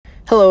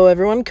Hello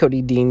everyone,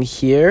 Cody Dean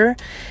here,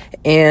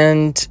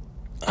 and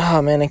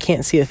oh man, I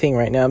can't see a thing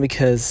right now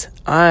because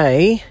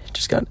I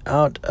just got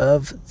out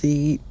of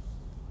getting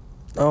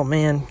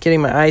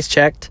my eyes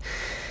checked,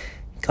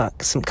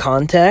 got some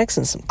contacts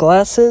and some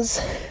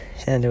glasses,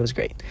 and it was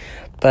great,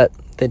 but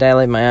they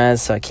dilate my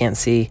eyes so I can't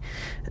see.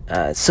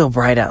 It's so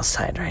bright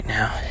outside right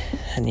now.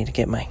 I need to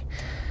get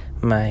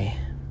my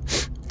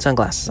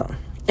sunglasses on.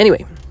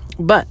 Anyway,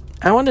 but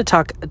I want to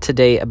talk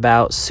today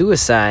about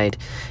suicide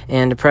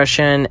and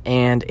depression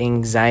and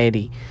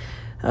anxiety.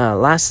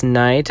 Last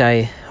night,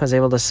 I was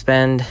able to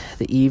spend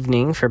the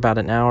evening for about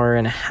an hour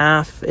and a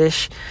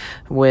half-ish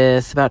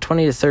with about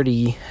 20 to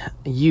 30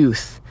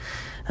 youth,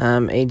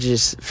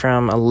 ages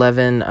from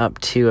 11 up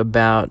to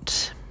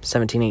about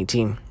 17,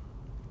 18.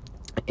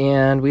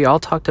 And we all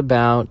talked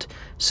about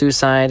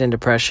suicide and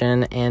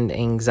depression and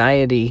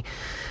anxiety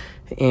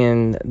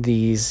in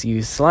these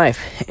youth's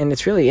life. And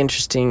it's really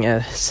interesting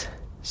as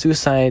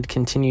suicide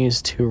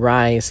continues to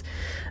rise.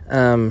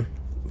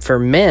 For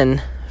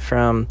men,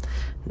 from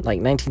like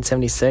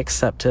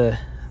 1976 up to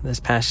this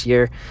past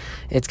year,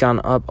 it's gone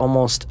up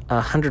almost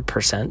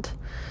 100%.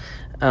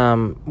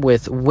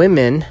 With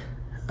women,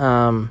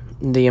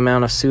 the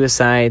amount of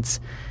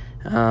suicides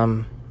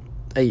in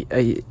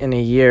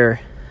a year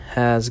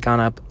has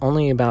gone up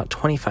only about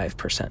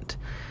 25%,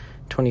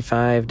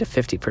 25 to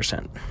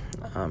 50%.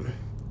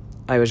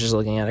 I was just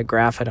looking at a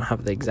graph. I don't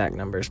have the exact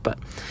numbers, but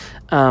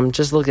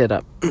just look it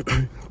up.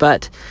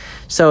 But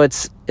so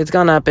it's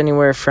gone up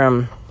anywhere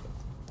from,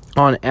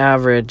 on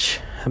average,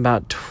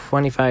 about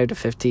 25 to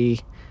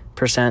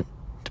 50%,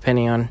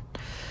 depending on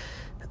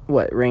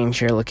what range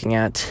you're looking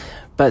at.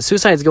 But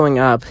suicide's going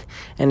up,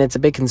 and it's a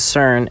big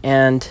concern,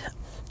 and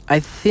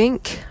I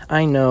think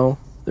I know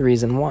the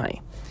reason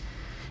why.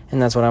 And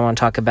that's what I want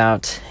to talk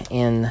about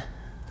in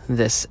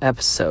this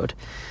episode.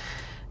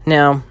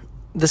 Now,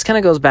 this kind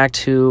of goes back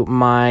to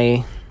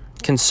my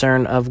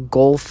concern of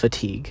goal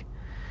fatigue.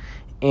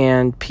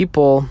 And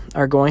people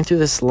are going through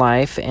this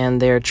life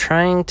and they're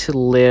trying to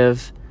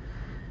live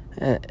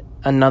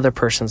another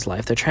person's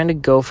life. They're trying to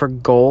go for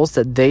goals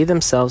that they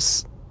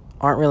themselves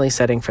aren't really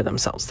setting for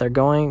themselves. They're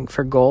going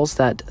for goals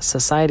that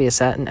society has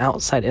set and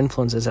outside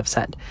influences have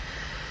set.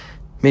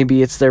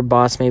 Maybe it's their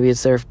boss, maybe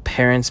it's their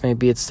parents,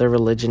 maybe it's their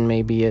religion,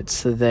 maybe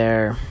it's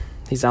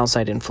these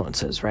outside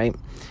influences, right?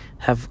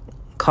 Have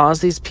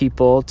caused these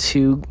people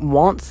to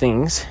want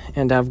things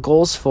and have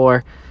goals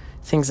for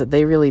things that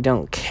they really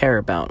don't care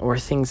about or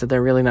things that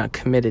they're really not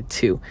committed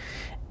to.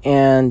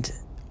 And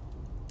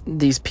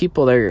these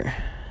people,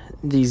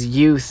 these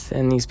youth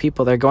and these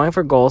people, they're going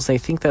for goals they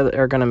think that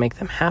are going to make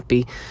them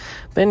happy,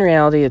 but in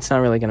reality, it's not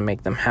really going to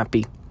make them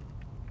happy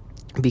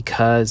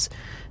because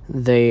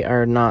they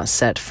are not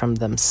set from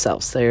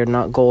themselves. They are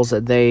not goals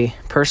that they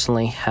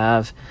personally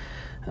have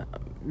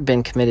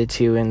been committed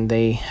to and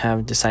they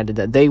have decided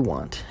that they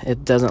want.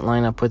 It doesn't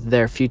line up with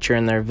their future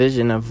and their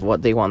vision of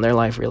what they want their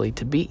life really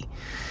to be.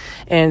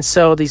 And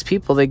so these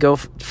people, they go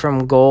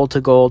from goal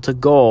to goal to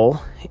goal,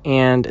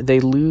 and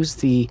they lose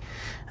the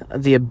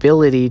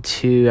ability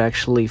to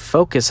actually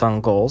focus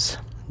on goals.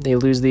 They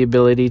lose the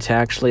ability to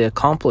actually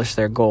accomplish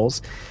their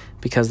goals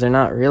because they're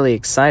not really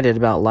excited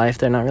about life.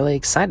 They're not really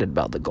excited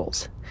about the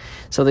goals.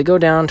 So they go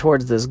down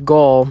towards this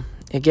goal.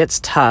 It gets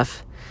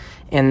tough.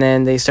 And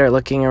then they start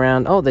looking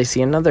around. Oh, they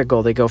see another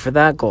goal. They go for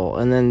that goal.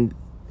 And then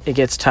it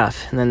gets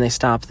tough. And then they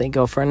stop. They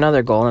go for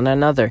another goal and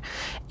another.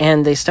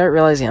 And they start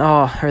realizing,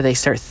 or they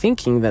start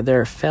thinking that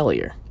they're a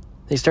failure.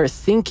 They start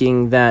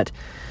thinking that,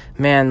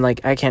 man,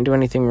 like, I can't do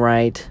anything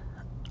right.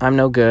 I'm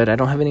no good. I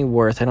don't have any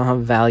worth. I don't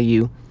have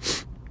value.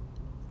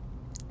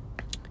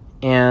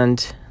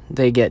 And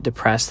they get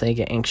depressed. They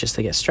get anxious.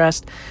 They get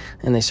stressed.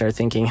 And they start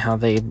thinking how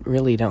they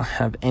really don't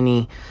have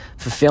any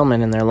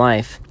fulfillment in their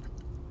life.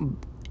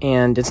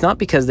 And it's not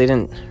because they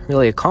didn't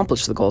really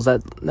accomplish the goals.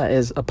 That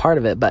is a part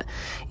of it. But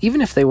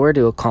even if they were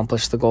to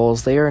accomplish the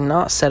goals, they are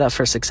not set up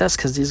for success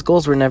because these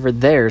goals were never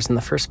theirs in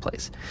the first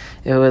place.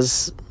 It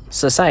was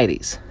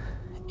society's.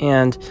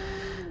 And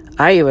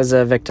I was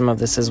a victim of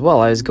this as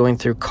well. I was going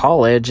through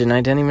college and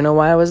I didn't even know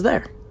why I was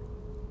there.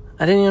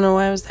 I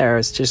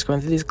was just going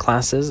through these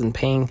classes and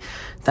paying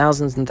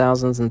thousands and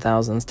thousands and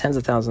thousands, tens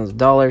of thousands of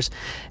dollars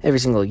every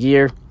single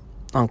year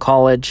on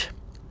college.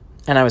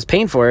 And I was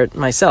paying for it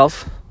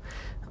myself,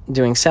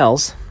 doing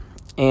sales,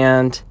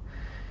 and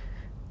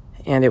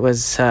it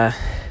wasn't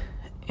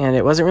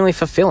really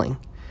fulfilling.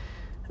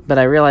 But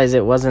I realized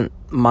it wasn't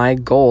my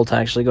goal to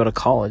actually go to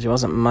college. It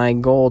wasn't my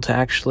goal to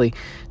actually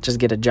just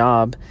get a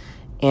job.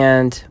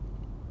 And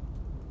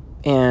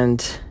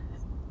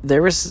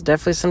there was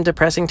definitely some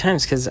depressing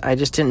times because I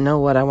just didn't know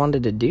what I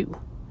wanted to do.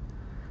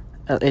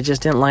 It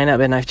just didn't line up,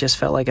 and I just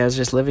felt like I was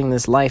just living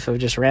this life of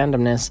just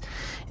randomness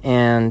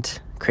and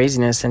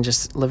craziness and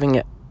just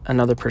living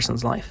another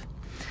person's life.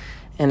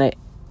 And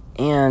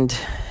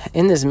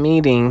in this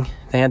meeting,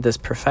 they had this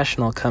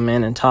professional come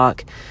in and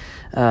talk,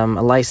 a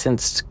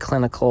licensed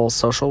clinical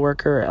social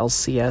worker,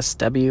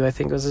 LCSW, I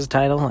think was his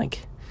title, like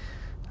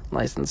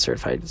licensed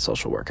certified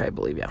social worker, I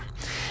believe, yeah.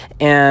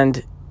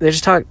 And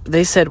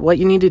They said what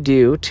you need to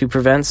do to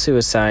prevent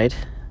suicide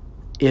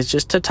is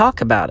just to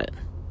talk about it.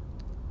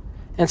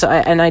 And so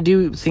I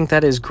do think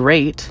that is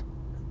great,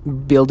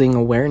 building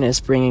awareness,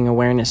 bringing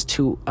awareness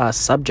to a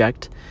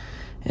subject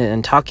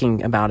and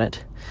talking about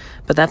it.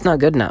 But that's not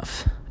good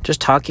enough. Just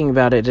talking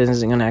about it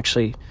isn't going to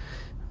actually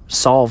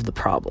solve the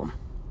problem.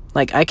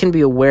 Like, I can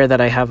be aware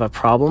that I have a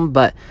problem,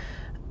 but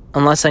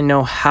unless I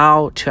know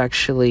how to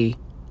actually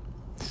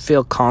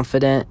feel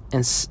confident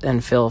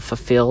and feel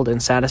fulfilled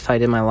and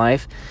satisfied in my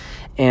life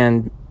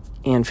and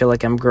feel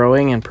like I'm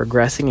growing and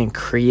progressing and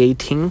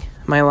creating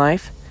my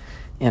life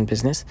and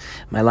business,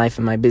 my life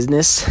and my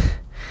business,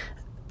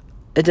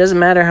 it doesn't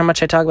matter how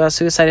much I talk about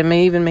suicide. It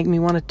may even make me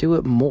want to do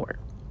it more.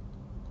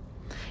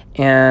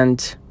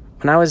 And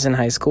when I was in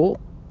high school,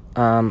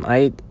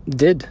 I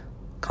did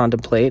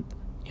contemplate,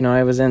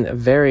 I was in a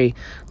very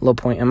low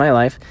point in my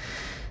life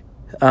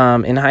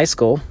in high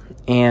school,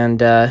 and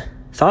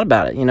thought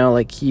about it.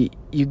 Like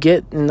you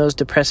get in those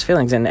depressed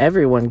feelings, and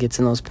everyone gets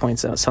in those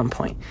points at some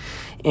point.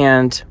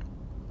 And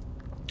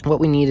what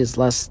we need is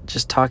less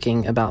just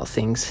talking about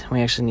things.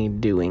 We actually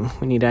need doing.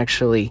 We need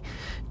actually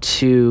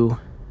to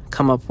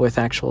come up with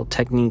actual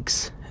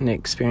techniques and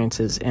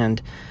experiences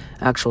and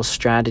actual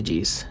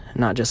strategies,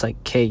 not just like,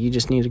 okay, you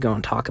just need to go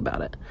and talk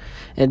about it.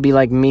 It'd be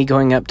like me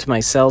going up to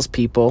my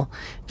salespeople,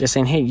 just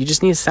saying, hey, you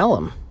just need to sell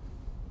them.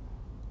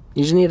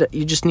 You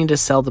just need to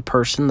sell the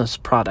person this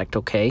product,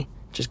 okay?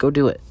 Just go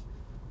do it.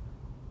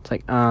 It's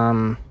like,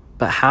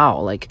 but how?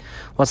 Like,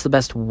 what's the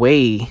best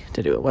way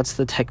to do it? What's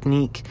the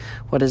technique?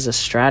 What is a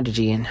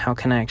strategy? And how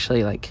can I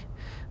actually,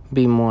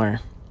 be more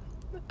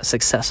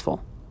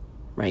successful,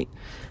 right?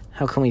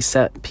 How can we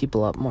set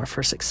people up more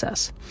for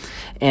success?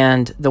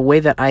 And the way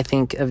that I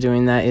think of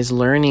doing that is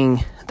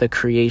learning the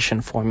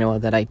creation formula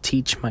that I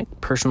teach my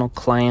personal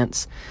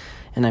clients,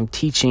 and I'm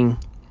teaching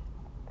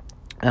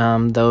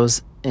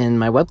those in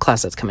my web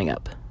class that's coming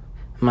up.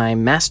 My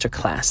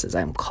masterclass, as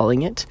I'm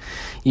calling it.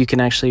 You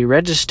can actually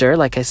register.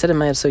 Like I said in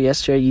my episode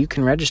yesterday, you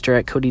can register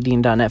at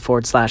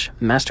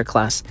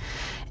codydean.net/masterclass.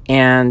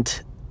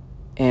 And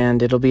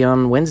it'll be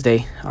on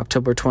Wednesday,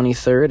 October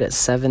 23rd at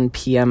 7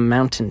 p.m.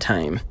 Mountain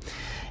Time.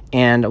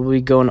 And we'll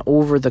be going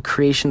over the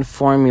creation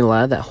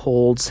formula that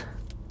holds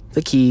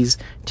the keys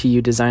to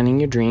you designing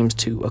your dreams,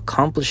 to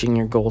accomplishing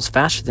your goals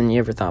faster than you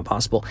ever thought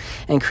possible,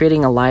 and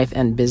creating a life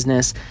and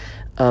business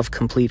of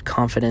complete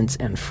confidence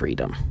and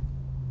freedom.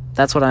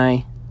 That's what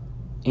I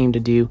aim to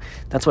do.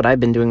 That's what I've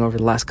been doing over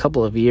the last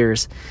couple of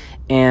years.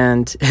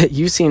 And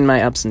you've seen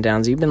my ups and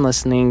downs. You've been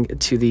listening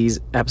to these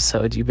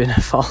episodes. You've been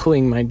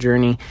following my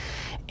journey.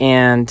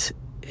 And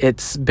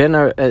it's been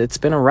a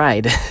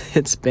ride.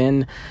 It's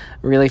been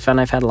really fun.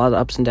 I've had a lot of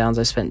ups and downs.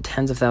 I spent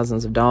tens of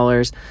thousands of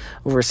dollars,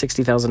 over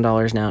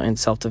 $60,000 now in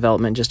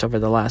self-development just over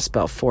the last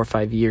about 4 or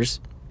 5 years.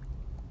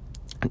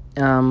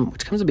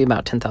 Which comes to be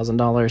about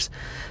 $10,000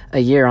 a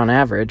year on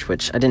average,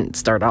 which I didn't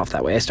start off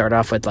that way. I started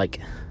off with,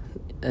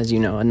 as you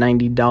know, a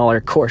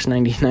 $90 course,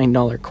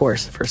 $99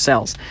 course for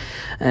sales,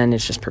 and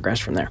it's just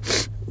progressed from there.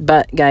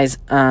 But guys,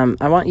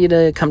 I want you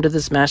to come to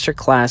this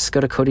masterclass. Go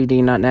to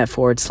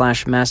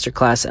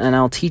codydean.net/masterclass, and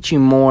I'll teach you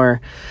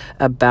more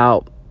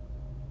about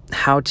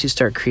how to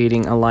start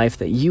creating a life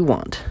that you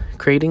want,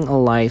 creating a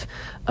life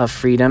of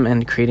freedom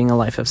and creating a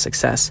life of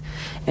success.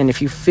 And if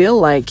you feel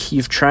like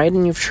you've tried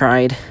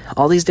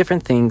all these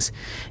different things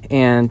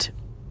and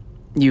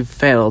you've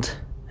failed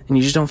and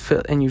you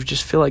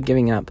just feel like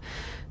giving up,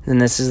 then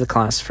this is the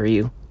class for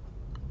you.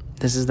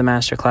 This is the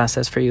master class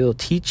that's for you. It'll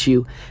teach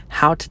you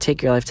how to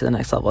take your life to the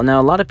next level.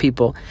 Now, a lot of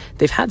people,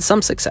 they've had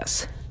some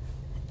success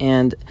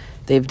and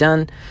they've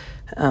done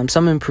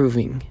some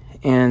improving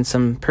and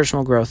some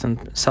personal growth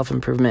and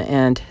self-improvement,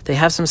 and they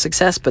have some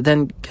success, but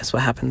then guess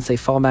what happens? They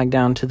fall back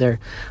down to their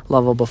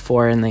level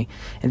before, and it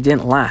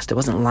didn't last. It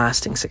wasn't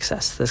lasting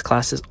success. This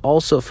class is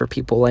also for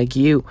people like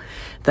you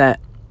that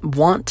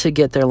want to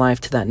get their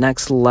life to that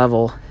next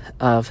level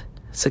of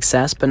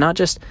success, but not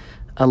just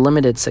a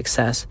limited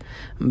success,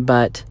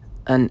 but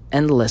an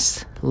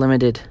endless,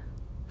 limited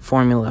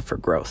formula for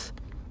growth.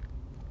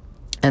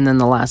 And then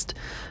the last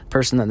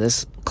person that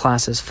this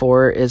class is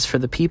for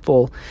the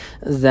people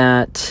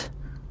that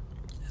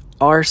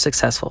are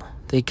successful.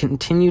 They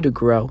continue to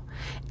grow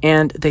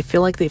and they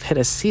feel like they've hit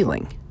a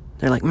ceiling.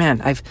 They're like,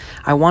 man,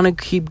 I want to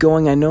keep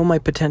going. I know my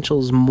potential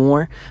is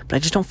more,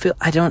 but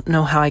I don't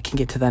know how I can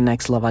get to that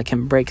next level. I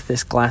can break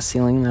this glass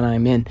ceiling that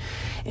I'm in.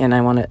 And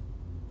I want to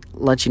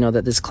let you know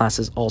that this class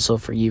is also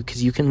for you,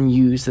 because you can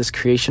use this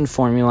creation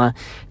formula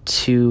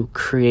to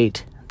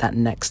create that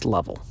next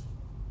level.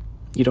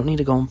 You don't need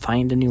to go and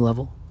find a new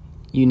level.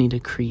 You need to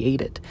create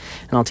it.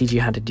 And I'll teach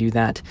you how to do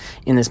that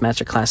in this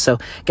masterclass. So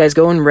guys,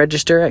 go and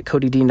register at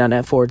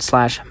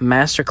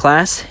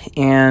codydean.net/masterclass.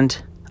 And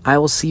I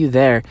will see you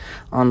there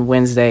on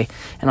Wednesday.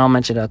 And I'll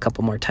mention it a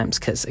couple more times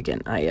because,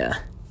 again, I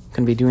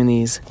going to be doing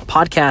these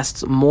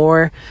podcasts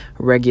more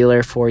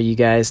regular for you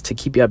guys to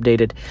keep you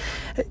updated.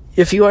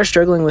 If you are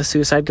struggling with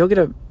suicide, go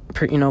get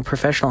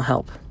professional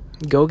help.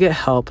 Go get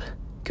help.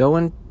 Go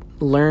and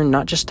learn,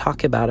 not just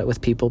talk about it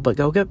with people, but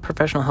go get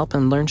professional help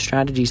and learn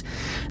strategies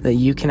that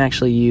you can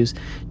actually use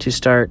to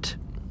start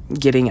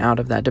getting out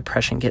of that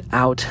depression, get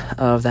out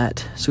of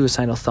that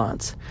suicidal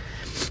thoughts.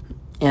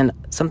 And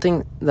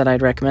something that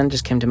I'd recommend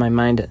just came to my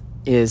mind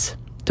is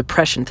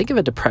depression. Think of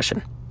a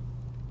depression.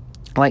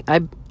 Like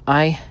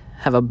I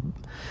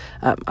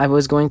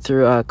was going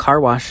through a car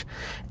wash,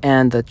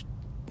 and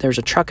there's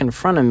a truck in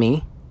front of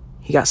me.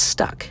 He got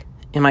stuck,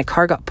 and my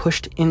car got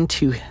pushed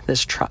into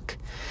this truck,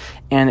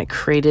 and it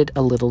created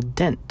a little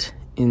dent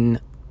in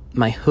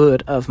my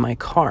hood of my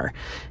car,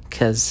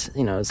 because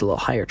it was a little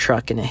higher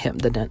truck, and it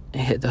hit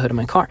the hood of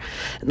my car.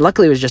 And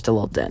luckily, it was just a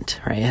little dent,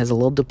 right? It has a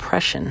little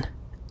depression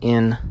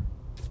in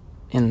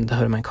the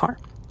hood of my car.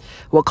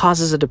 What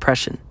causes a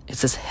depression?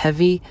 It's this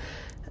heavy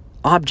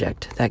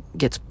object that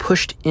gets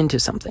pushed into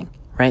something,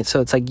 right?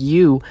 So it's like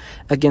you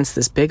against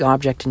this big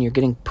object, and you're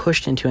getting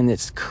pushed into, and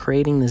it's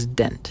creating this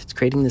dent. It's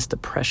creating this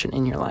depression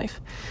in your life.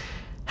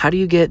 How do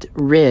you get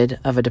rid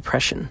of a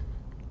depression?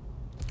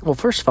 Well,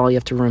 first of all, you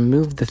have to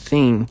remove the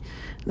thing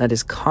that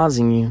is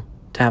causing you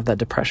to have that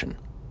depression.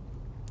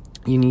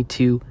 You need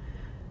to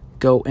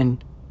go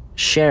and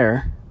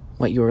share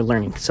what you are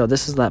learning. So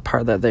this is that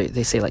part that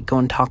they say, like, go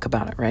and talk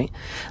about it, right?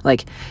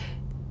 Like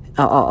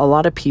a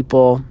lot of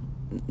people,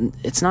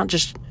 it's not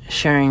just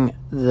sharing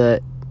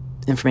the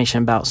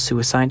information about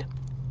suicide,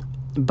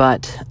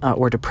 but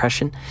or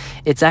depression.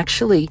 It's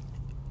actually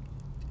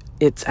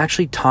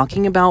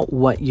talking about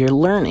what you're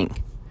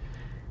learning.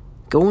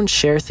 Go and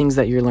share things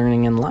that you're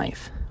learning in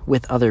life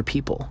with other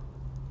people.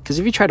 Because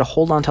if you try to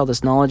hold on to all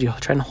this knowledge, you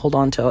try to hold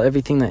on to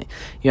everything that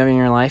you have in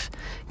your life,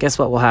 guess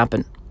what will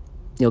happen?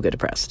 You'll get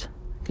depressed.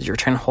 Because you're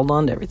trying to hold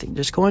on to everything.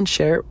 Just go and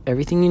share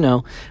everything you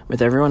know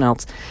with everyone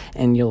else,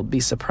 and you'll be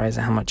surprised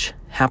at how much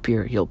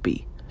happier you'll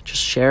be.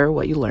 Just share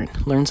what you learn.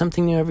 Learn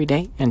something new every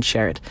day and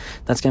share it.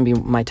 That's going to be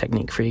my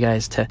technique for you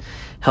guys to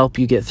help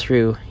you get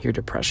through your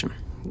depression.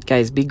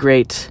 Guys, be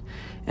great,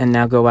 and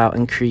now go out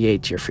and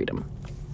create your freedom.